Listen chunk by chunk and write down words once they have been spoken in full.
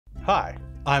Hi,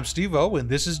 I'm Steve-O and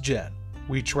this is Jen.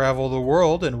 We travel the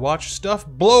world and watch stuff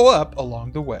blow up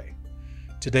along the way.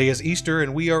 Today is Easter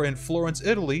and we are in Florence,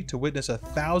 Italy to witness a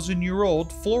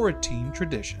 1,000-year-old Florentine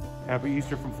tradition. Happy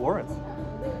Easter from Florence.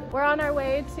 We're on our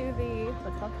way to the,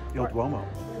 what's it called? Il Duomo.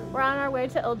 We're on our way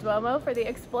to Il Duomo for the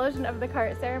explosion of the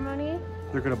cart ceremony.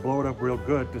 They're going to blow it up real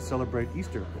good to celebrate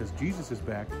Easter because Jesus is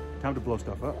back. Time to blow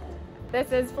stuff up.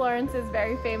 This is Florence's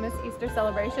very famous Easter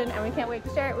celebration and we can't wait to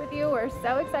share it with you. We're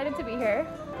so excited to be here.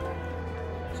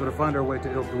 So to find our way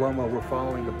to Il Duomo, we're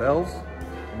following the bells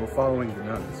and we're following the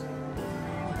nuns.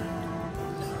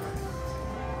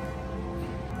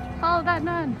 Follow that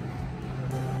nun.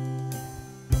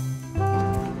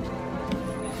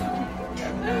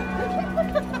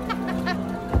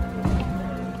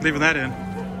 Leaving that in.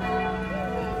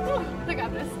 I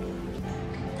got this.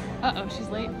 Uh-oh, she's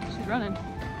late. She's running.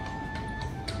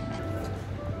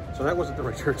 So that wasn't the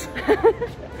right church.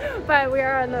 But we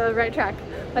are on the right track.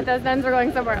 But those nuns were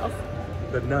going somewhere else.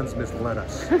 The nuns misled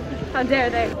us. How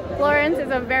dare they? Florence is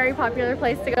a very popular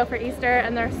place to go for Easter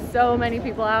and there's so many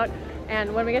people out.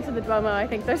 And when we get to the Duomo, I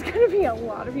think there's going to be a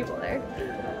lot of people there.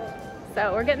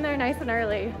 So we're getting there nice and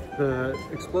early. The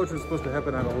explosion is supposed to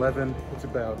happen at 11. It's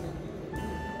about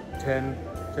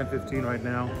 10:15 right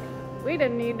now. We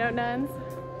didn't need no nuns.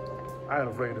 I ain't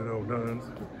afraid of no nuns.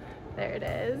 There it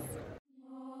is.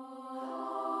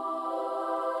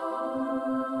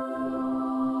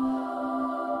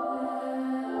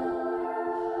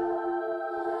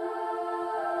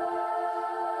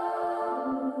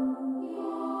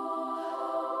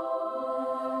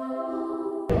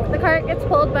 The cart gets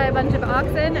pulled by a bunch of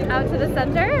oxen out to the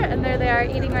center, and there they are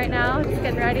eating right now, just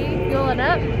getting ready, fueling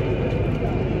up.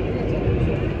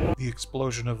 The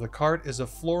explosion of the cart is a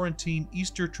Florentine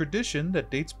Easter tradition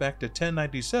that dates back to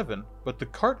 1097, but the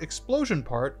cart explosion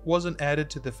part wasn't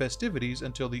added to the festivities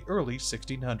until the early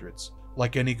 1600s.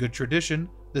 Like any good tradition,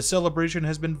 the celebration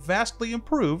has been vastly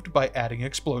improved by adding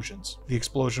explosions. The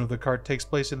explosion of the cart takes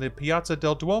place in the Piazza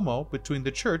del Duomo between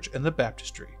the church and the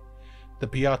baptistry. The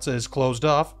piazza is closed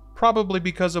off, probably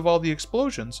because of all the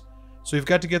explosions, so you've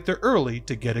got to get there early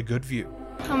to get a good view.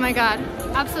 Oh my god,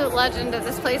 absolute legend of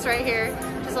this place right here.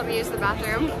 Just let me use the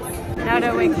bathroom. Now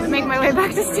to make my way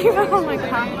back to Steve. Oh my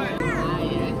god.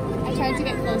 I tried to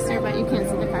get closer, but you can't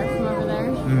see the cart from over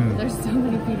there. There's so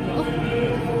many people.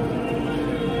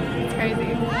 It's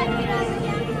crazy.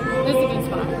 This is a good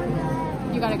spot.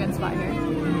 You got a good spot here.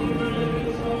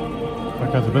 I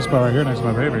got the best spot right here next to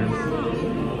my baby.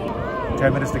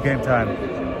 10 minutes to game time.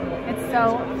 It's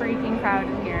so freaking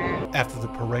crowded here. After the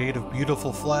parade of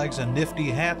beautiful flags and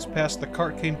nifty hats past the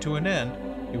cart came to an end,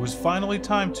 it was finally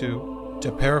time to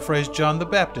paraphrase John the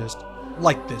Baptist,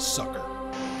 light this sucker.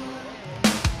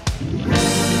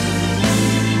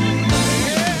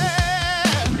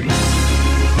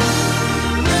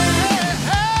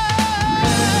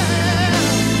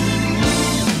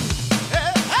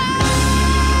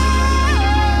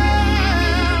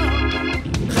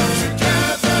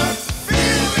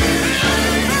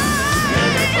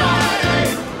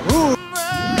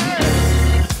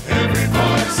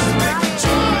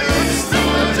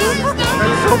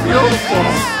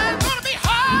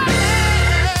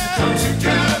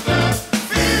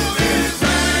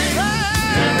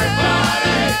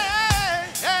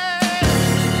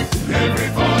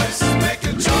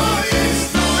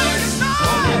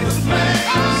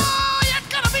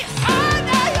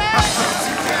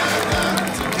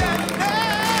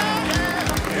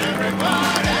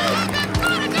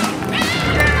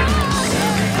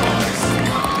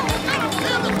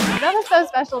 So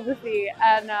special to see,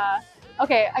 and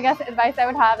okay, I guess advice I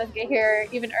would have is get here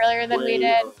even earlier than we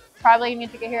did. Probably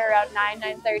need to get here around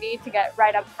 9:30 to get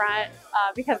right up front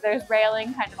because there's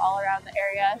railing kind of all around the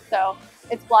area, so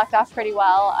it's blocked off pretty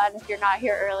well, and if you're not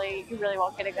here early you really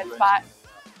won't get a good spot.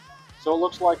 So it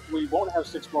looks like we won't have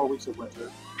 6 more weeks of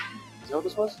winter. Is that what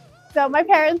this was? So my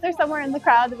parents are somewhere in the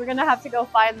crowd. We're gonna have to go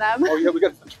find them. Oh yeah, we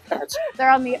got a bunch of parents.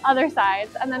 They're on the other side,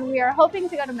 and then we are hoping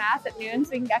to go to Mass at noon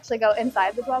so we can actually go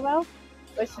inside the Duomo,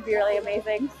 which should be really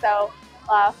amazing. So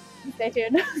stay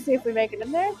tuned, see if we make it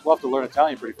in there. We'll have to learn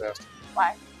Italian pretty fast.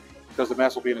 Why? Because the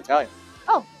Mass will be in Italian.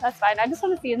 Oh, that's fine. I just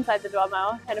want to see inside the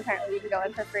Duomo, and apparently we can go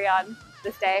in for free on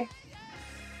this day.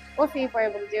 We'll see if we're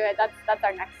able to do it. That's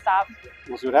our next stop.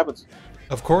 We'll see what happens.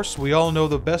 Of course, we all know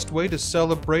the best way to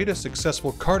celebrate a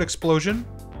successful cart explosion: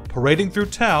 parading through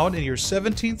town in your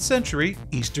 17th century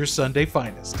Easter Sunday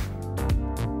finest.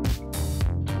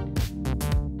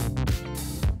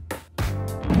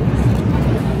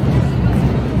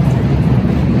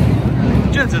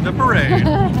 Jen's in the parade.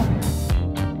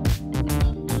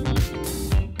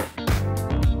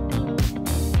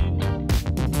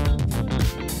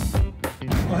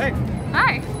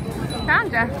 Hi. Hi.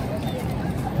 Found ya.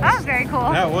 That was very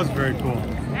cool. That was very cool.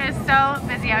 It is so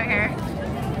busy out here.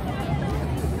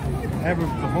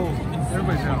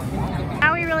 Everybody's out.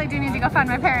 Now we really do need to go find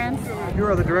my parents. Here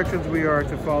are the directions we are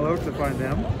to follow to find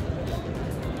them.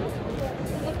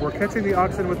 We're catching the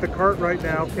oxen with the cart right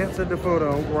now. Can't send a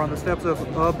photo. We're on the steps of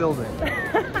a building.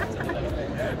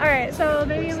 Alright, so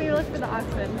maybe we look for the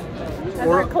oxen. That's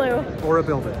our clue. Or a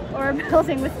building. Or a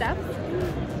building with steps.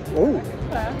 Oh.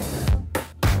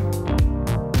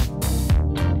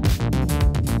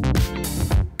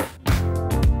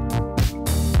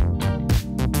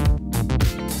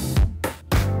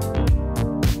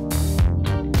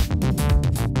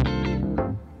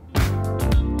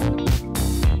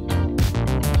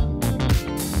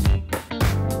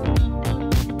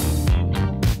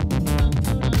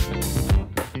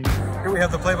 We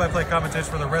have the play-by-play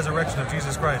commentation for the resurrection of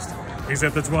Jesus Christ. He's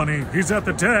at the 20, he's at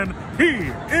the 10,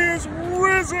 he is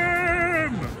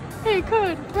risen! He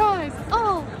could rise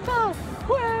all the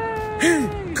way!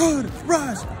 He could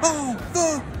rise all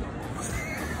the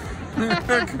way!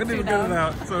 I couldn't even get it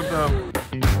out, so dumb.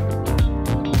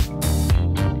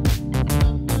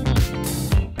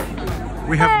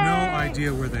 We have no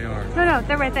idea where they are. No,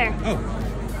 they're right there. Oh.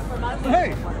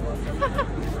 Hey!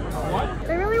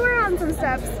 They really were on some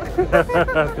steps.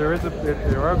 There is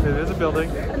a building.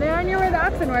 And they are near where the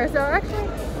oxen were, so actually,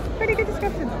 pretty good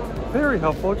description. Very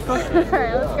helpful. Alright,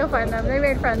 let's go find them. They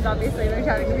made friends, obviously. They're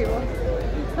chatting to people.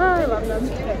 Oh, I love them.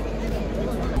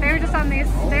 They were just on these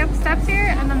steps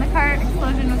here, and then the cart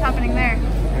explosion was happening there.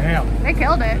 Damn. They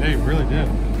killed it. They really did.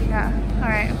 Yeah,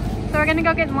 alright. So we're gonna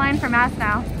go get in line for Mass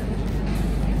now.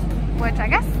 Which I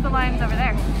guess the line's over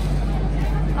there.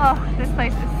 Oh, this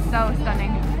place is so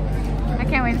stunning. I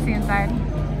can't wait to see inside.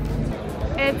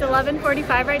 It's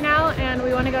 11:45 right now, and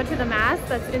we want to go to the Mass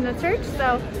that's in the church,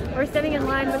 so we're sitting in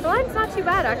line, but the line's not too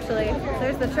bad actually.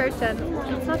 There's the church and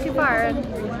it's not too far, and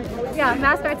yeah,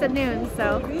 Mass starts at noon,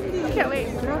 so I can't wait.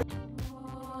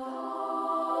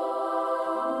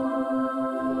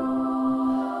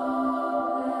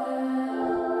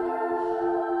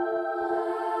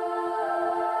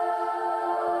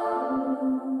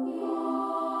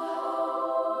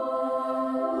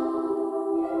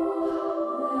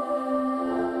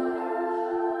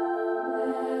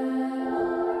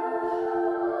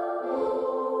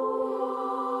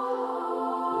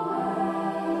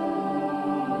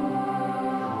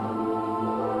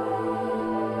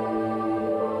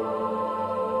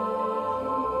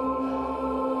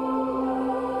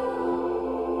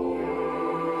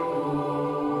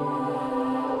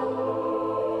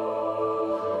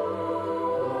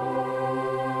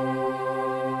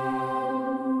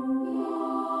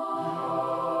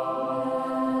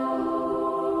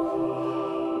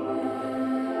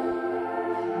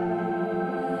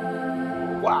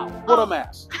 Wow, what a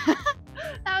mass.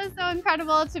 That was so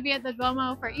incredible to be at the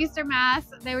Duomo for Easter Mass.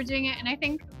 They were doing it in I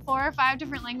think 4 or 5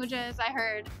 different languages. I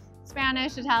heard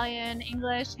Spanish, Italian,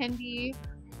 English, Hindi,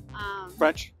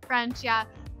 French. French, yeah.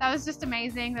 That was just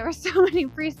amazing. There were so many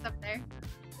priests up there.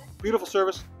 Beautiful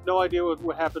service. No idea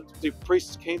what happened. The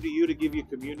priests came to you to give you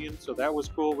communion, so that was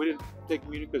cool. We didn't take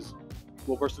communion because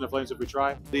we'll burst into flames if we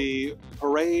try. The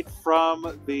parade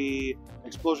from the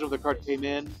explosion of the cart came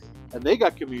in, and they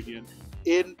got communion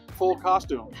in full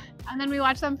costume. And then we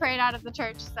watched them parade out of the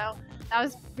church, so that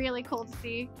was really cool to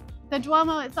see. The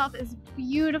Duomo itself is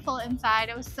beautiful inside.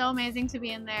 It was so amazing to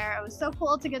be in there. It was so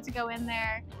cool to get to go in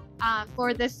there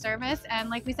for this service,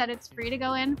 and like we said, it's free to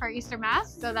go in for Easter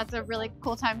Mass, so that's a really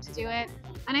cool time to do it.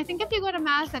 And I think if you go to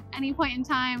Mass at any point in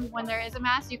time when there is a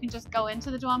Mass, you can just go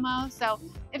into the Duomo. So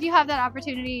if you have that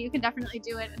opportunity, you can definitely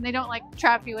do it, and they don't like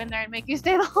trap you in there and make you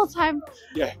stay the whole time.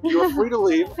 Yeah, you're free to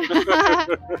leave.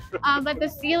 But the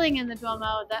ceiling in the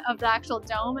Duomo, of the actual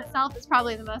dome itself, is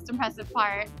probably the most impressive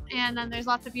part. And then there's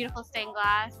lots of beautiful stained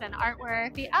glass and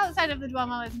artwork. The outside of the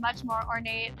Duomo is much more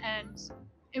ornate and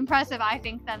impressive, I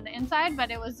think, than the inside, but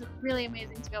it was really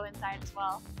amazing to go inside as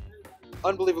well.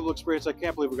 Unbelievable experience. I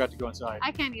can't believe we got to go inside.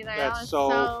 I can't either. That's That was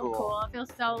so cool. I feel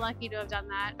so lucky to have done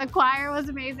that. The choir was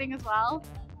amazing as well.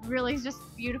 Really just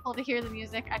beautiful to hear the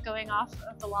music echoing off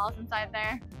of the walls inside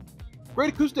there.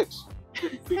 Great acoustics.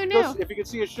 Who knew? If you can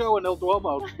see a show in El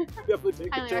Duomo, definitely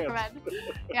take a Highly chance. recommend.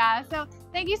 Yeah, so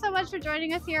thank you so much for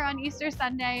joining us here on Easter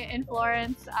Sunday in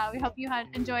Florence. We hope you had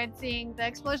enjoyed seeing the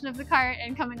explosion of the cart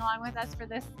and coming along with us for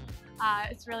this.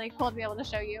 It's really cool to be able to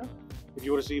show you. If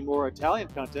you want to see more Italian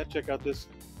content, check out this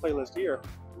playlist here.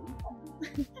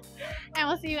 And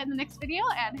we'll see you in the next video,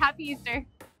 and happy Easter.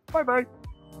 Bye-bye.